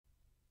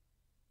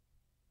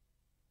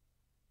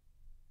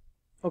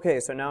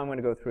Okay, so now I'm going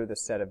to go through the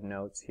set of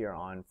notes here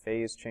on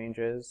phase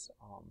changes.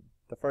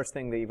 The first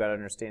thing that you've got to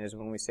understand is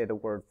when we say the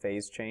word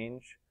phase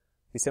change,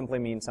 we simply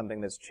mean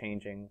something that's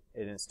changing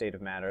in a state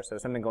of matter. So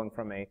something going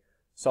from a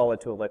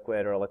solid to a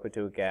liquid, or a liquid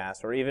to a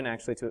gas, or even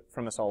actually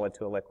from a solid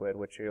to a liquid,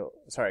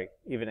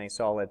 even a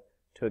solid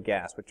to a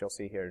gas, which you'll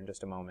see here in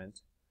just a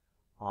moment.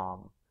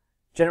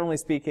 Generally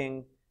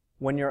speaking,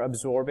 when you're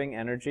absorbing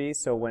energy,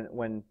 so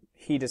when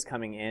heat is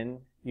coming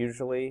in,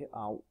 usually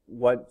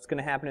what's going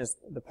to happen is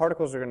the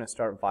particles are going to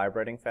start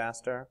vibrating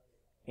faster,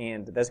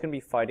 and that's going to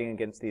be fighting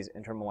against these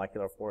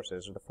intermolecular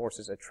forces, or the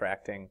forces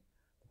attracting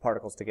the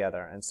particles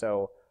together. And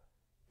so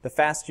the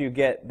faster you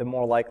get, the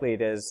more likely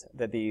it is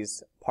that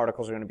these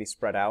particles are going to be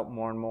spread out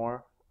more and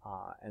more.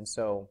 And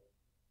so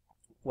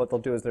what they'll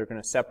do is they're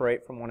going to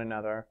separate from one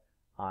another,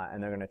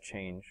 and they're going to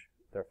change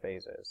their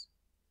phases.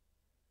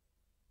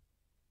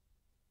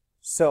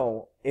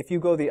 So if you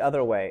go the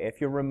other way,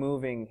 if you're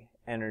removing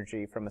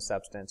energy from a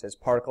substance, as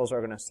particles are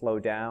going to slow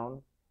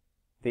down,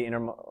 the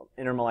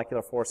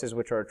intermolecular forces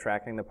which are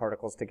attracting the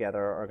particles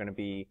together are going to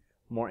be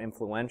more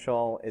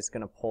influential. It's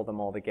going to pull them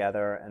all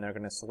together, and they're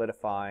going to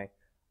solidify,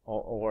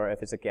 or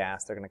if it's a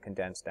gas, they're going to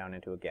condense down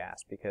into a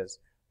gas because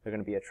they're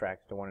going to be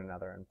attracted to one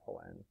another and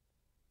pull in.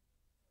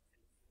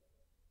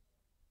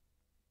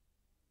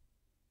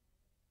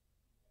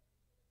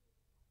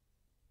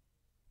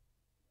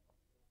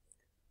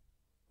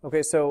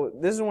 Okay, so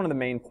this is one of the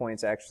main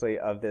points actually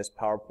of this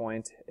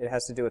PowerPoint. It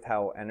has to do with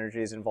how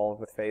energy is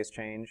involved with phase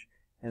change.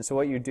 And so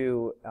what you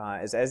do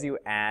is as you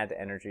add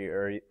energy,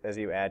 or as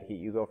you add heat,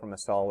 you go from a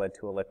solid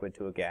to a liquid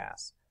to a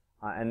gas.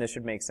 And this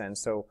should make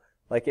sense. So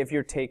like if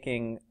you're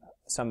taking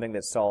something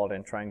that's solid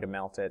and trying to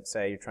melt it,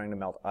 say you're trying to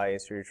melt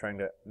ice or you're trying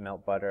to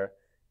melt butter,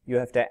 you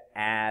have to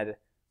add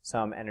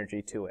some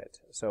energy to it.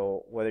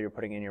 So whether you're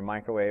putting it in your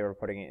microwave or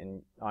putting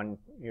it on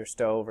your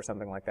stove or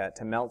something like that,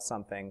 to melt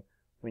something,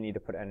 we need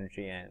to put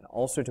energy in.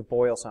 Also to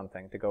boil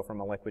something, to go from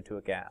a liquid to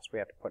a gas, we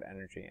have to put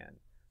energy in.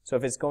 So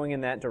if it's going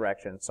in that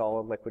direction,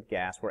 solid, liquid,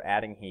 gas, we're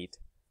adding heat.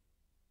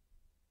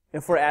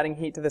 If we're adding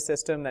heat to the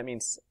system, that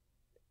means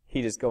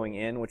heat is going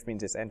in, which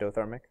means it's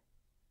endothermic.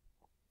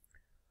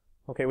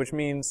 Okay, which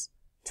means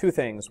two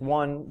things.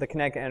 One, the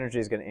kinetic energy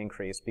is going to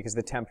increase because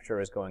the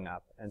temperature is going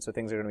up, and so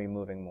things are going to be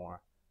moving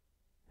more.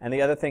 And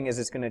the other thing is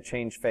it's going to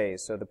change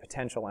phase, so the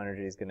potential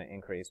energy is going to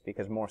increase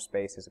because more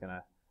space is going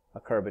to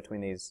occur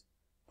between these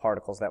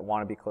particles that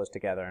want to be close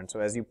together. And so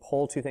as you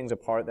pull two things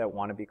apart that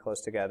want to be close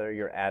together,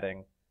 you're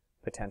adding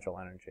potential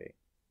energy.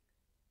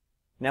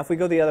 Now if we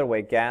go the other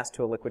way, gas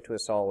to a liquid to a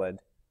solid,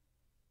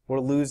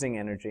 we're losing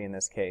energy in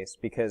this case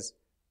because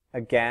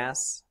a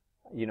gas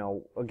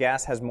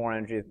has more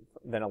energy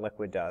than a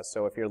liquid does.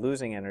 So if you're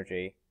losing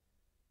energy,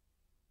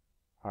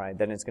 all right,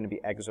 then it's going to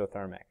be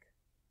exothermic.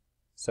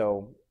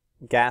 So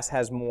gas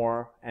has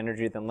more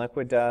energy than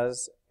liquid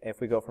does. If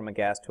we go from a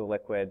gas to a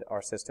liquid,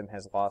 our system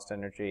has lost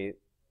energy.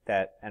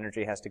 That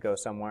energy has to go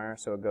somewhere,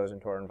 so it goes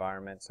into our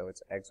environment, so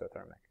it's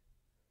exothermic.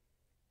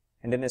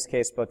 And in this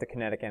case, both the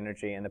kinetic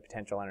energy and the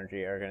potential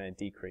energy are going to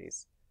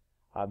decrease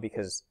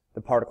because the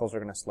particles are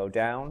going to slow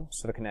down,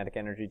 so the kinetic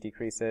energy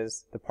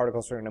decreases. The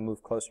particles are going to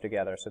move closer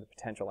together, so the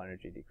potential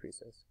energy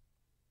decreases.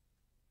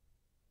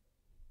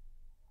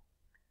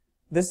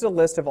 This is a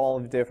list of all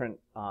of the different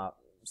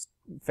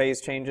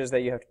phase changes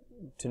that you have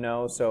to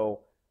know.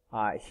 So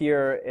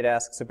here it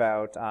asks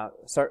about,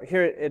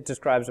 here it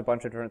describes a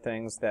bunch of different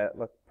things that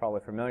look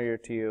probably familiar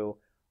to you.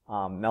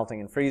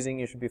 Melting and freezing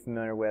you should be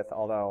familiar with,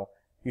 although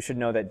you should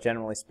know that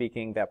generally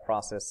speaking that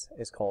process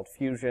is called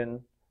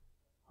fusion.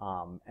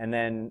 And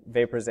then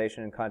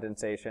vaporization and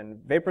condensation.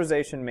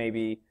 Vaporization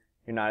maybe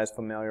you're not as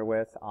familiar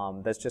with.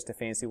 That's just a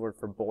fancy word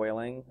for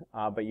boiling,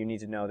 but you need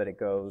to know that it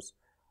goes,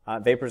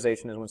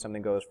 vaporization is when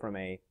something goes from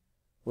a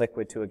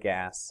liquid to a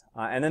gas.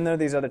 And then there are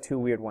these other two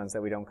weird ones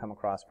that we don't come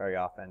across very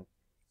often.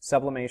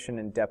 Sublimation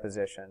and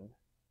deposition.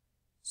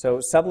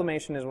 So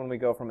sublimation is when we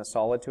go from a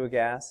solid to a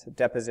gas.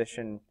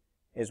 Deposition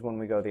is when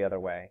we go the other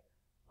way.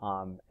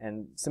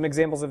 And some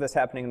examples of this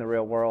happening in the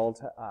real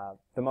world.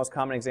 The most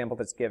common example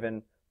that's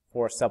given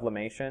for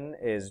sublimation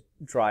is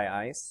dry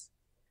ice.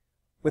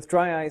 With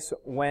dry ice,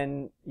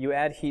 when you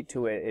add heat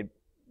to it, it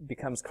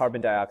becomes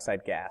carbon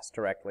dioxide gas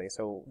directly.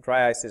 So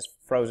dry ice is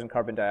frozen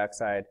carbon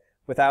dioxide.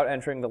 Without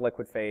entering the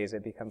liquid phase,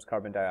 it becomes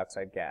carbon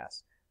dioxide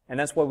gas. And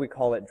that's why we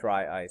call it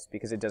dry ice,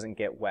 because it doesn't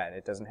get wet.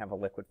 It doesn't have a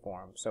liquid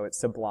form. So it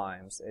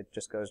sublimes. It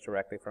just goes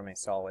directly from a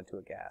solid to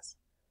a gas.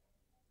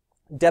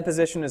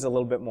 Deposition is a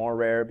little bit more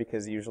rare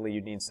because usually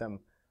you need some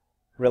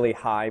really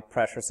high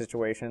pressure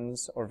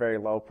situations or very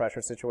low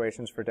pressure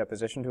situations for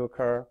deposition to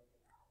occur.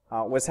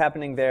 What's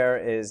happening there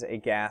is a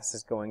gas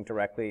is going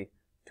directly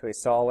to a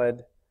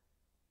solid,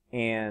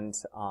 and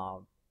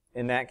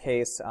in that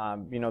case,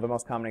 the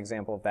most common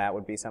example of that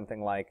would be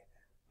something like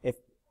if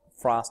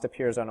frost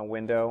appears on a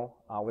window,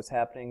 what's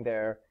happening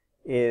there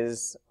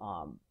is,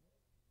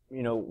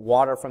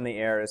 water from the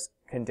air is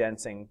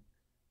condensing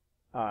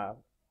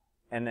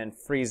and then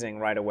freezing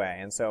right away.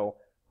 And so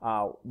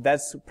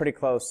that's pretty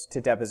close to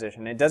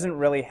deposition. It doesn't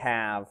really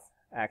have,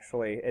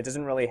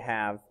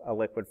 a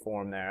liquid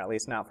form there, at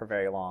least not for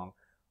very long.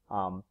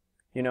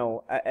 You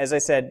know, as I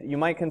said, you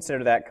might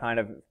consider that kind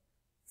of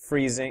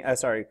freezing,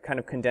 kind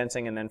of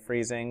condensing and then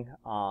freezing,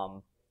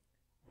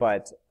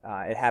 but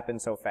it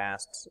happens so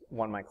fast,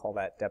 one might call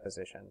that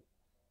deposition.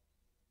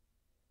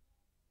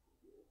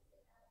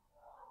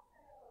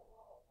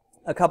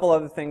 A couple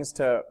other things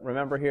to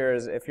remember here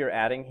is if you're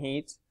adding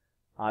heat,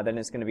 then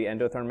it's going to be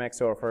endothermic.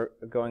 So if we're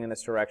going in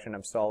this direction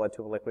of solid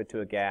to a liquid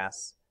to a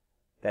gas,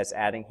 that's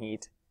adding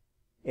heat.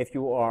 If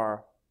you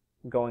are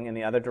going in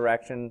the other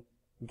direction,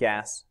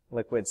 gas,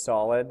 liquid,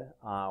 solid,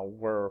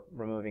 we're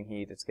removing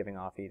heat, it's giving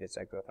off heat, it's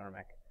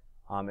exothermic.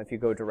 If you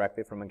go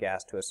directly from a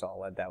gas to a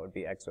solid, that would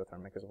be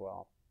exothermic as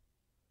well.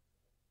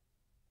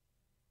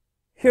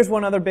 Here's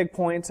one other big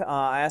point.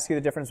 I asked you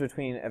the difference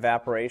between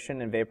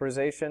evaporation and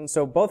vaporization.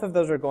 So both of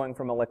those are going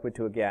from a liquid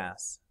to a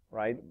gas,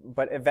 right?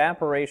 But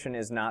evaporation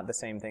is not the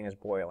same thing as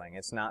boiling.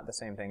 It's not the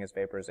same thing as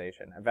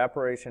vaporization.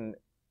 Evaporation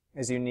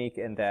is unique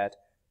in that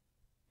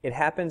it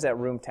happens at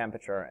room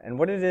temperature. And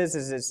what it is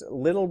it's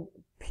little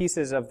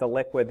pieces of the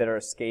liquid that are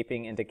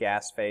escaping into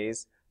gas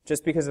phase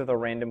just because of the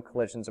random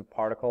collisions of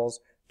particles.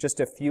 Just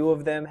a few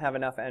of them have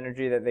enough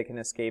energy that they can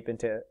escape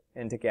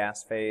into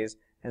gas phase.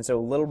 And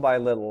so little by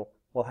little,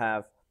 we'll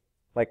have,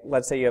 like,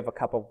 let's say you have a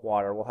cup of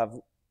water. We'll have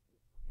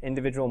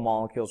individual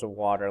molecules of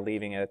water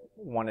leaving it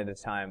one at a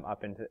time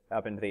up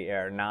into the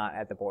air, not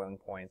at the boiling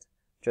point,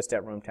 just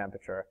at room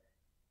temperature.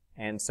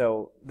 And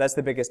so that's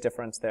the biggest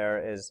difference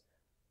there is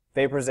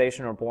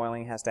vaporization or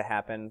boiling has to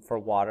happen for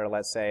water,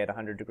 let's say at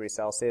 100 degrees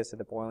Celsius at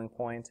the boiling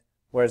point,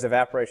 whereas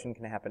evaporation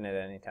can happen at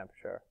any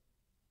temperature.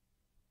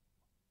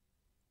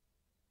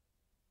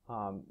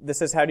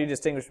 This is how do you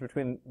distinguish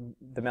between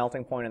the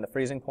melting point and the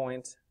freezing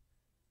point?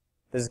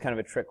 This is kind of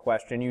a trick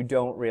question. You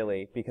don't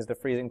really, because the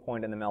freezing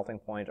point and the melting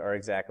point are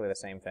exactly the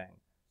same thing.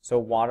 So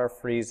water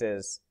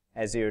freezes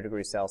at 0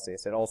 degrees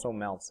Celsius. It also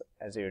melts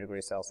at 0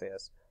 degrees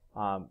Celsius.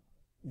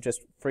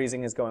 Just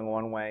freezing is going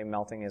one way,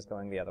 melting is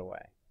going the other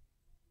way.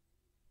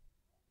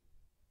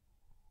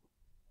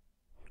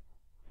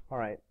 All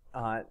right.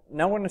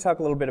 Now we're going to talk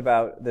a little bit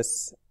about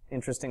this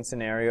interesting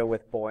scenario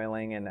with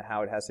boiling and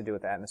how it has to do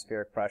with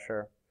atmospheric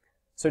pressure.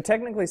 So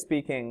technically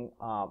speaking,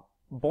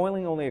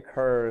 boiling only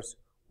occurs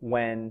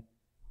when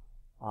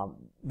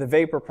the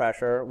vapor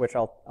pressure, which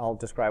I'll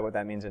describe what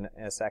that means in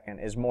a second,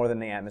 is more than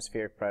the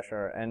atmospheric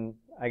pressure. And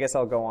I guess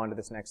I'll go on to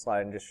this next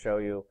slide and just show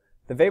you.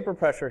 The vapor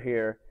pressure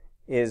here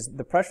is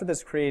the pressure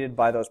that's created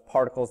by those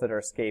particles that are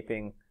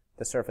escaping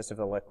the surface of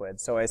the liquid.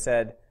 So I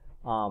said,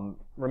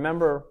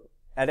 remember,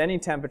 at any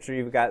temperature,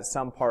 you've got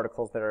some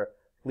particles that are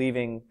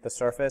leaving the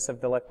surface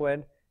of the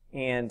liquid,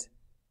 and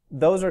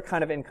those are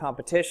kind of in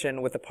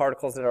competition with the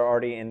particles that are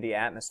already in the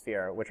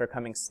atmosphere, which are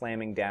coming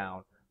slamming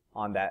down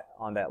on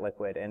that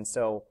liquid. And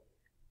so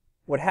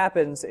what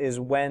happens is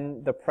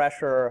when the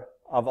pressure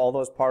of all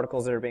those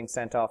particles that are being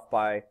sent off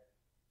by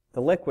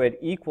the liquid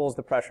equals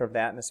the pressure of the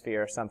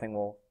atmosphere, something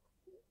will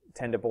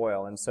tend to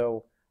boil. And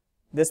so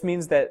this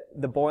means that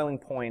the boiling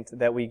point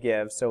that we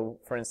give, so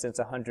for instance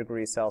 100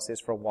 degrees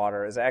Celsius for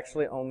water, is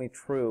actually only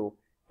true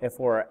if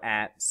we're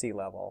at sea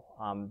level.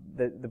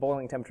 The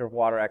boiling temperature of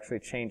water actually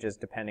changes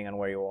depending on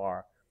where you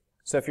are.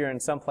 So if you're in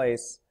some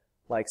place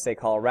like, say,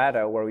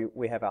 Colorado, where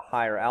we have a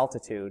higher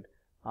altitude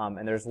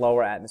and there's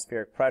lower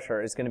atmospheric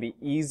pressure, it's going to be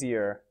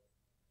easier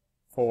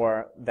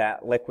for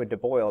that liquid to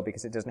boil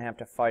because it doesn't have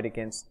to fight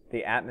against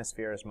the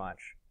atmosphere as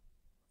much.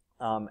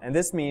 And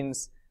this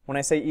means, when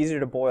I say easier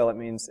to boil, it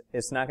means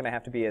it's not going to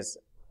have to be as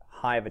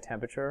high of a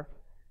temperature,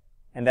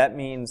 and that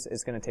means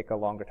it's going to take a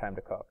longer time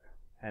to cook.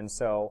 And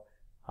so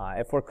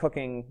if we're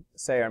cooking,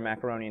 say, our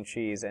macaroni and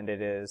cheese, and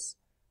it is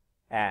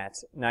at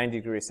 90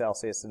 degrees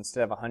Celsius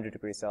instead of 100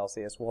 degrees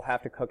Celsius, we'll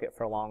have to cook it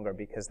for longer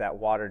because that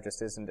water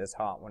just isn't as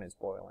hot when it's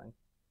boiling.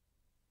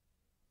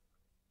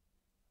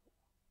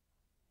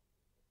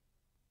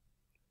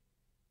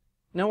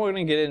 Now we're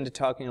going to get into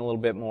talking a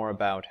little bit more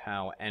about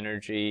how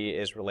energy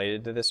is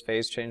related to this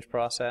phase change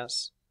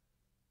process.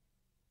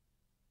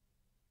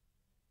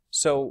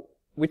 So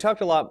we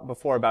talked a lot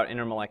before about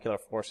intermolecular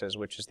forces,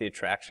 which is the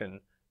attraction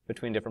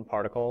between different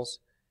particles.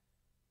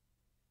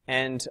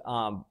 And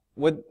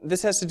what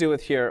this has to do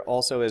with here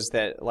also is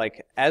that,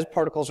 like, as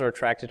particles are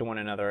attracted to one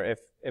another,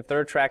 if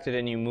they're attracted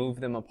and you move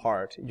them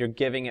apart, you're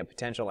giving it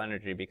potential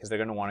energy because they're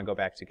going to want to go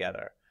back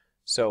together.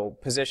 So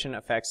position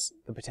affects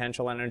the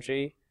potential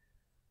energy.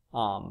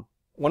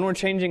 When we're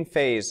changing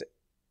phase,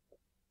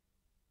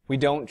 we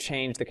don't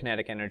change the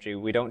kinetic energy.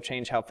 We don't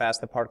change how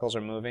fast the particles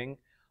are moving.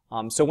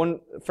 So when,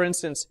 for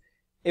instance,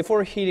 if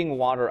we're heating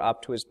water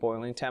up to its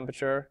boiling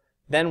temperature,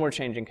 then we're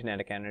changing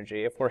kinetic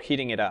energy. If we're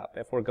heating it up,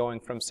 if we're going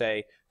from,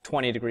 say,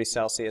 20 degrees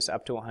Celsius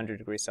up to 100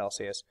 degrees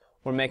Celsius,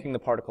 we're making the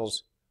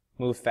particles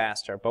move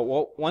faster. But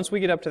once we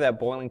get up to that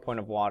boiling point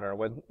of water,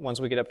 once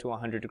we get up to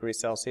 100 degrees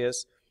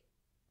Celsius,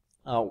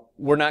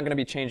 we're not going to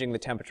be changing the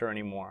temperature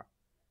anymore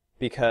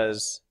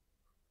because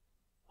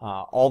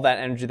all that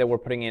energy that we're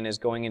putting in is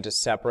going into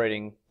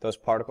separating those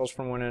particles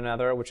from one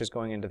another, which is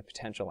going into the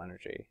potential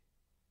energy,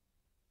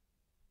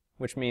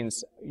 which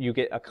means you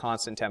get a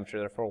constant temperature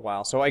there for a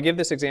while. So I give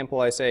this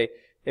example, I say,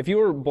 if you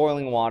were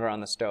boiling water on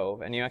the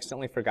stove and you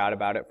accidentally forgot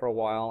about it for a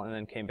while and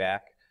then came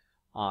back,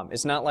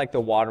 it's not like the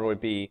water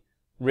would be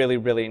really,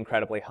 really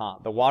incredibly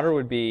hot. The water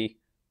would be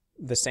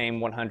the same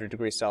 100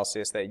 degrees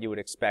Celsius that you would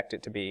expect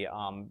it to be,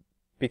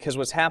 because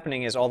what's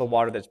happening is all the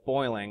water that's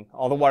boiling,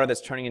 all the water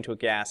that's turning into a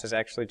gas is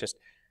actually just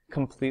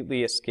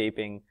completely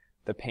escaping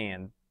the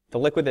pan. The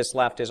liquid that's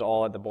left is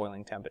all at the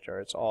boiling temperature.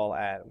 It's all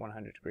at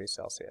 100 degrees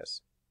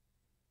Celsius.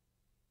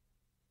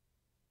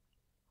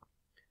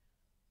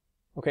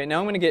 Okay, now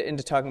I'm going to get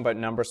into talking about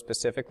numbers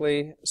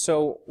specifically.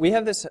 So we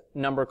have this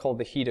number called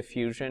the heat of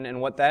fusion, and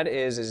what that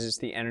is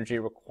the energy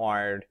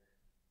required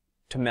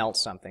to melt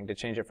something, to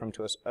change it from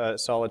a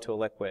solid to a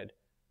liquid.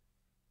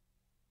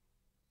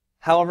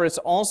 However, it's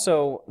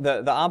also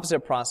the opposite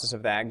process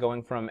of that,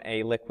 going from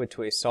a liquid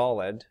to a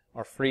solid,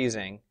 or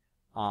freezing.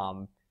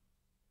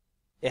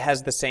 It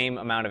has the same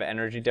amount of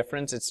energy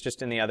difference, it's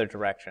just in the other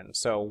direction.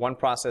 So one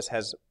process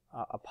has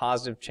a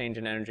positive change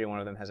in energy, one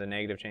of them has a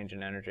negative change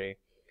in energy.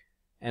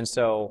 And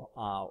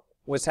so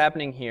what's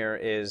happening here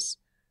is,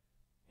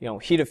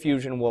 heat of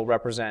fusion will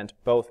represent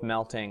both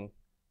melting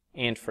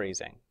and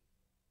freezing.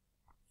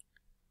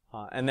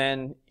 And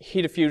then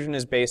heat of fusion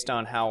is based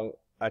on how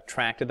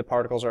attracted the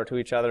particles are to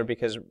each other,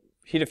 because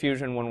heat of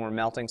fusion, when we're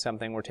melting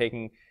something, we're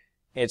taking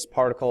its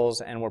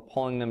particles and we're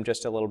pulling them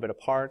just a little bit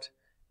apart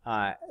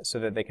so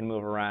that they can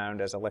move around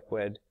as a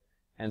liquid.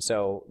 And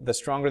so the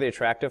stronger the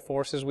attractive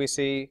forces we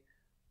see,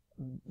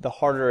 the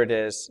harder it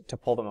is to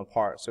pull them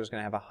apart. So it's going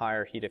to have a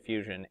higher heat of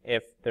fusion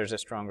if there's a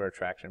stronger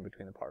attraction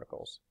between the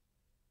particles.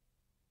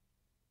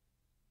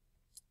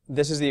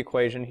 This is the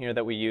equation here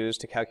that we use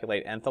to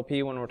calculate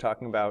enthalpy when we're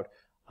talking about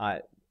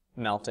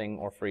melting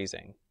or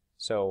freezing.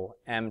 So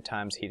m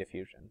times heat of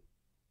fusion.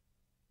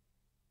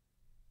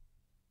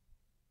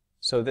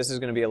 So this is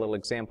going to be a little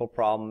example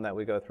problem that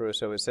we go through.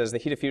 So it says the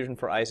heat of fusion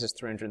for ice is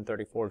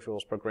 334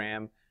 joules per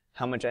gram.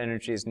 How much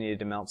energy is needed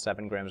to melt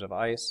 7 grams of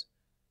ice?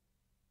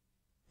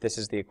 This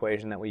is the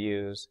equation that we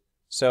use.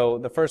 So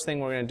the first thing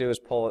we're going to do is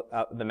pull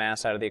out the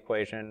mass out of the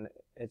equation.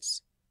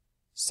 It's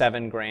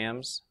 7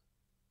 grams.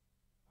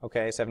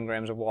 Okay, 7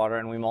 grams of water,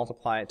 and we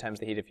multiply it times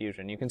the heat of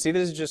fusion. You can see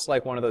this is just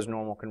like one of those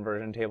normal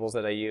conversion tables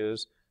that I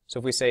use. So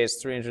if we say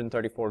it's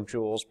 334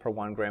 joules per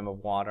 1 gram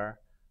of water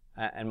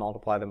and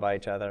multiply them by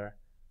each other,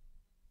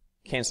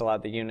 cancel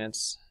out the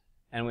units,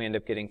 and we end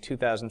up getting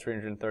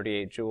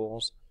 2,338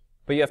 joules.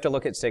 But you have to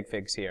look at sig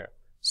figs here.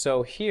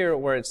 So here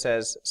where it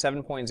says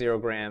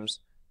 7.0 grams,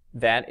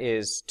 that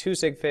is 2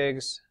 sig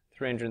figs,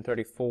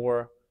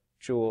 334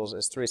 joules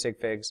is 3 sig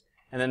figs.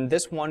 And then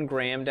this 1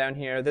 gram down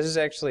here, this is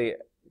actually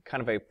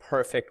kind of a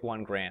perfect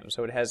 1 gram,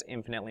 so it has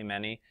infinitely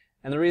many.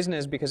 And the reason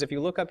is because if you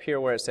look up here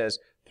where it says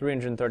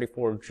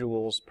 334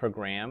 joules per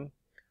gram,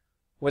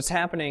 what's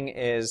happening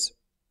is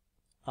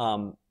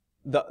the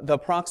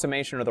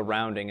approximation or the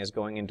rounding is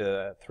going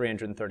into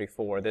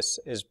 334. This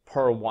is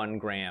per 1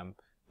 gram,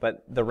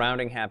 but the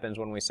rounding happens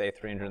when we say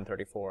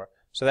 334.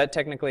 So that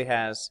technically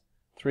has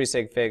 3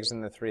 sig figs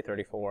in the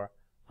 334.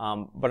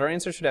 But our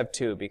answer should have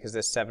 2 because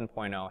this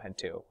 7.0 had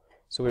 2.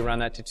 So we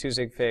round that to 2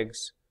 sig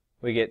figs.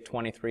 We get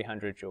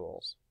 2,300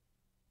 joules.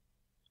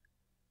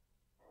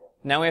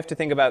 Now we have to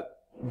think about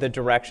the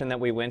direction that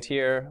we went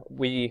here.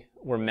 We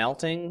were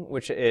melting,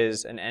 which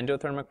is an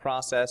endothermic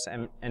process,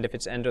 and if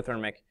it's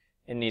endothermic,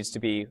 it needs to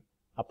be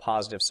a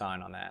positive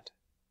sign on that.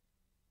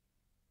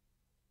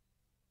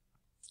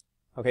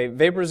 Okay,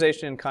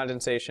 vaporization and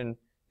condensation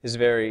is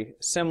very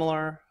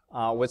similar.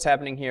 What's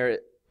happening here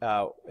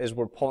is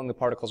we're pulling the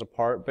particles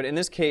apart, but in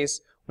this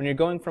case, when you're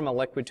going from a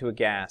liquid to a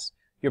gas,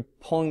 you're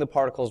pulling the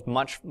particles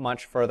much,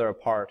 much further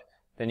apart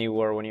than you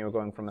were when you were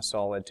going from a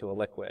solid to a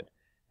liquid.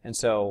 And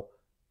so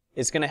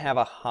it's going to have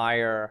a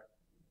higher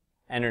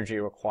energy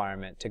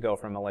requirement to go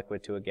from a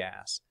liquid to a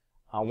gas.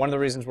 One of the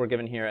reasons we're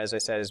given here, as I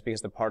said, is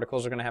because the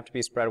particles are going to have to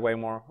be spread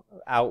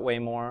out way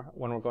more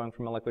when we're going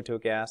from a liquid to a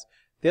gas.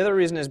 The other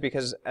reason is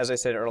because, as I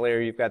said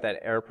earlier, you've got that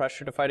air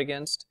pressure to fight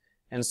against.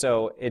 And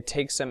so it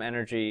takes some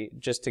energy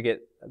just to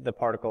get the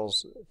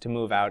particles to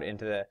move out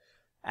into the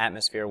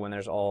atmosphere when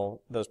there's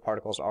all those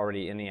particles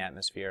already in the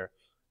atmosphere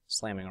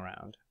slamming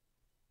around.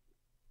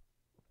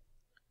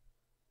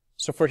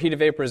 So for heat of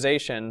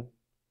vaporization,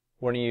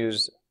 we're going to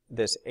use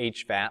this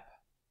HVAP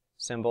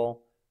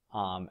symbol,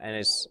 and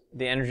it's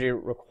the energy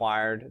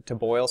required to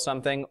boil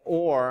something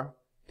or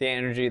the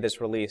energy that's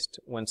released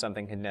when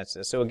something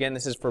condenses. So again,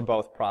 this is for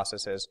both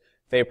processes,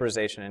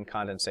 vaporization and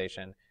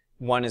condensation.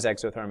 One is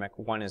exothermic,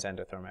 one is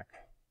endothermic.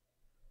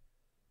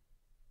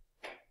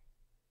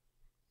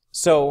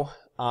 So,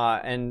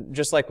 and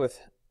just like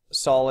with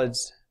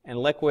solids and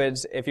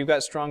liquids, if you've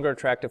got stronger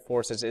attractive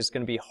forces, it's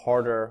going to be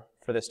harder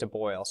for this to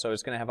boil. So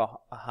it's going to have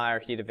a higher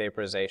heat of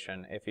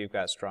vaporization if you've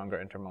got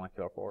stronger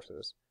intermolecular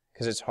forces,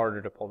 because it's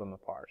harder to pull them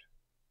apart.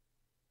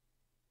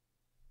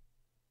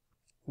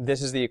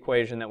 This is the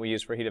equation that we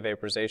use for heat of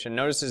vaporization.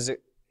 Notice it's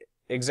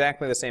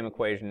exactly the same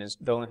equation.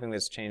 The only thing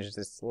that's changed is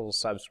this little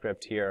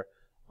subscript here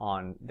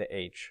on the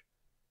H.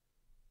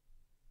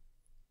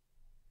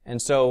 And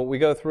so we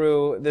go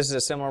through, this is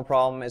a similar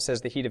problem. It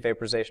says the heat of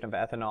vaporization of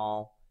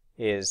ethanol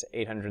is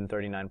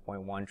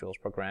 839.1 joules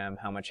per gram.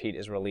 How much heat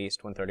is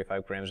released when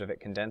 35 grams of it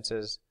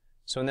condenses?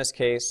 So in this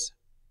case,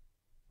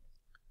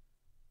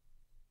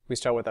 we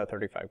start with our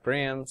 35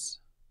 grams.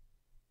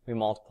 We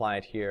multiply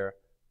it here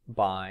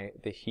by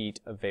the heat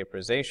of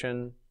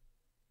vaporization.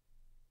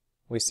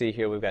 We see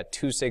here we've got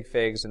 2 sig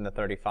figs in the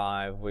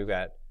 35. We've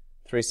got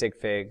 3 sig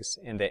figs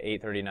in the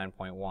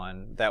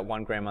 839.1. That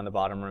 1 gram on the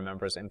bottom,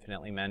 remember, is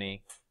infinitely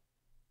many.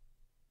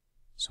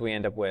 So we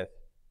end up with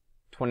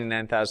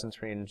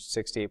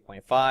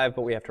 29,368.5,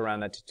 but we have to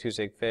round that to 2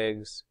 sig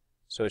figs,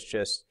 so it's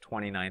just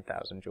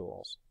 29,000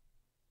 joules.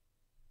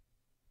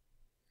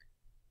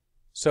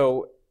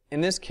 So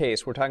in this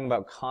case, we're talking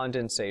about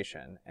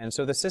condensation, and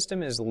so the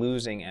system is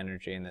losing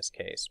energy in this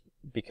case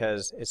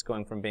because it's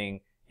going from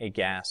being a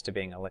gas to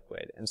being a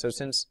liquid. And so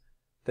since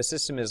the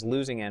system is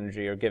losing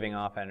energy or giving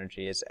off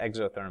energy, it's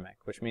exothermic,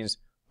 which means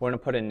we're going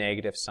to put a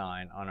negative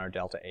sign on our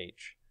delta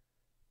H.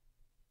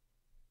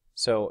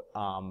 So,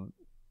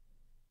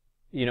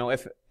 you know,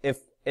 if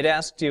it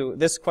asked you,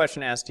 this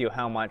question asked you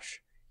how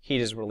much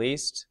heat is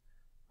released,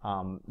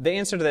 the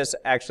answer to this,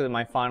 actually,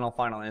 my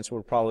final answer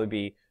would probably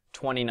be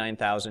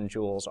 29,000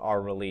 joules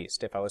are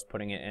released if I was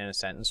putting it in a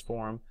sentence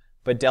form.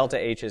 But delta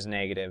H is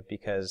negative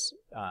because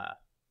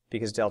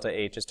delta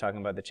H is talking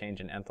about the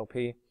change in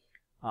enthalpy.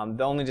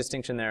 The only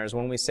distinction there is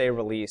when we say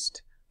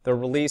released, the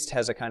released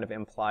has a kind of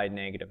implied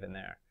negative in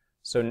there.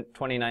 So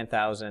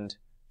 29,000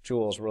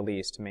 joules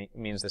released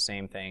means the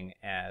same thing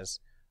as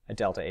a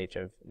delta H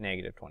of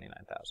negative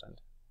 29,000.